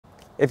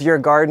If you're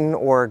a garden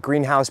or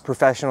greenhouse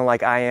professional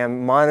like I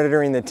am,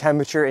 monitoring the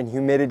temperature and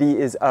humidity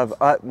is of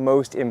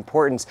utmost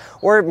importance.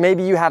 Or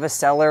maybe you have a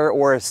cellar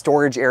or a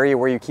storage area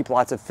where you keep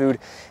lots of food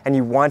and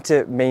you want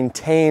to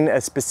maintain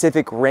a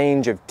specific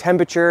range of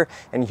temperature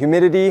and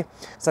humidity.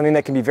 Something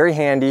that can be very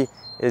handy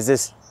is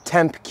this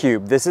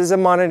tempCube. This is a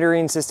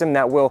monitoring system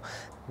that will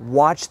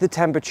watch the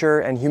temperature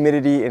and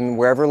humidity in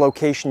wherever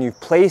location you've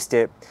placed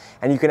it,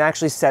 and you can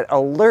actually set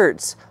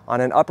alerts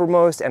on an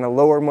uppermost and a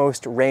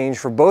lowermost range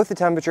for both the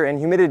temperature and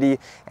humidity,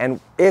 and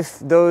if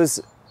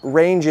those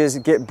ranges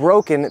get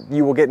broken,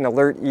 you will get an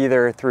alert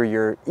either through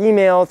your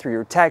email, through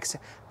your text,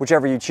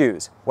 whichever you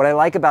choose. What I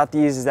like about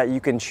these is that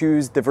you can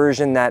choose the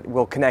version that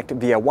will connect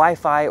via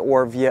Wi-Fi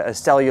or via a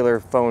cellular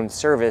phone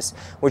service,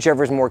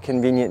 whichever is more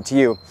convenient to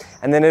you.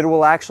 And then it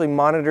will actually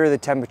monitor the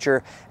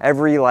temperature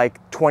every like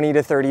 20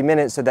 to 30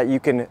 minutes so that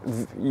you can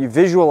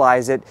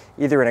visualize it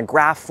either in a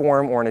graph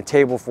form or in a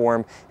table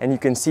form, and you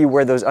can see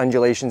where those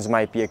undulations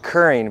might be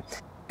occurring.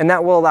 And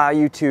that will allow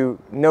you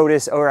to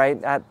notice, all right,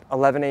 at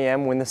 11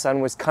 a.m. when the sun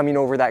was coming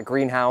over that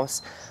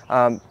greenhouse,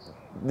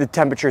 the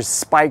temperatures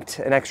spiked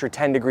an extra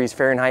 10 degrees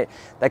Fahrenheit.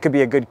 That could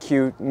be a good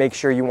cue. Make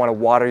sure you want to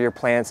water your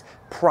plants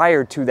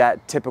prior to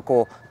that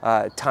typical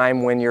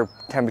time when your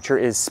temperature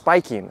is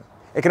spiking.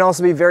 It can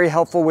also be very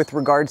helpful with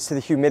regards to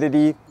the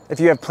humidity. If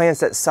you have plants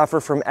that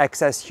suffer from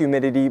excess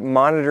humidity,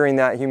 monitoring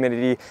that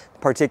humidity,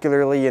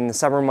 particularly in the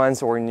summer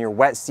months or in your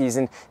wet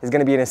season, is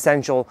going to be an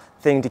essential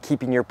thing to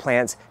keeping your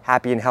plants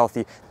happy and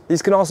healthy.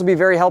 These can also be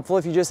very helpful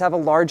if you just have a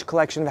large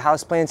collection of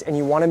houseplants and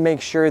you want to make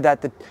sure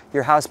that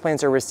your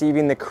houseplants are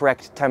receiving the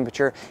correct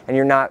temperature and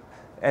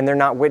they're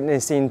not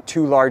witnessing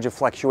too large of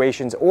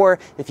fluctuations, or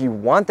if you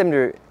want them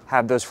to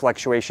have those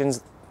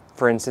fluctuations,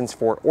 for instance,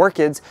 for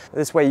orchids.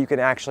 This way you can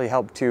actually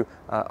help to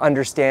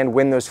understand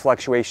when those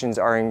fluctuations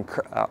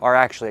are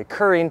actually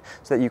occurring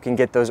so that you can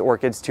get those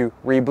orchids to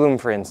rebloom,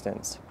 for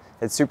instance.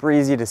 It's super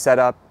easy to set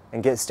up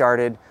and get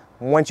started.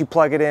 Once you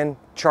plug it in,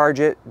 charge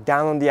it,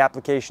 download the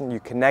application,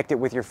 you connect it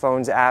with your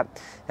phone's app,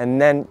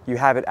 and then you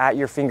have it at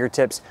your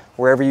fingertips.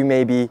 Wherever you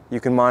may be, you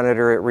can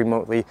monitor it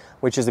remotely,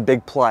 which is a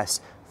big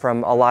plus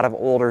from a lot of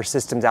older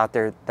systems out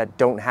there that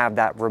don't have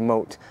that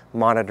remote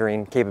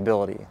monitoring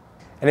capability.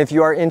 And if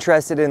you are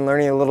interested in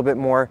learning a little bit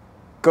more,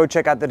 go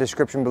check out the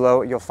description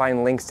below. You'll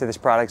find links to this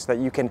product so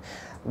that you can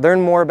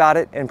learn more about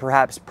it and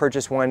perhaps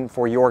purchase one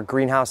for your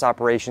greenhouse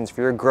operations,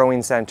 for your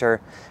growing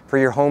center, for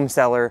your home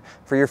cellar,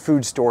 for your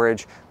food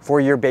storage, for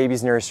your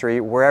baby's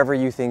nursery, wherever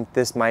you think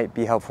this might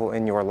be helpful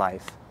in your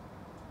life.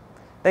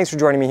 Thanks for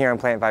joining me here on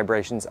Plant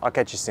Vibrations. I'll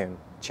catch you soon.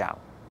 Ciao.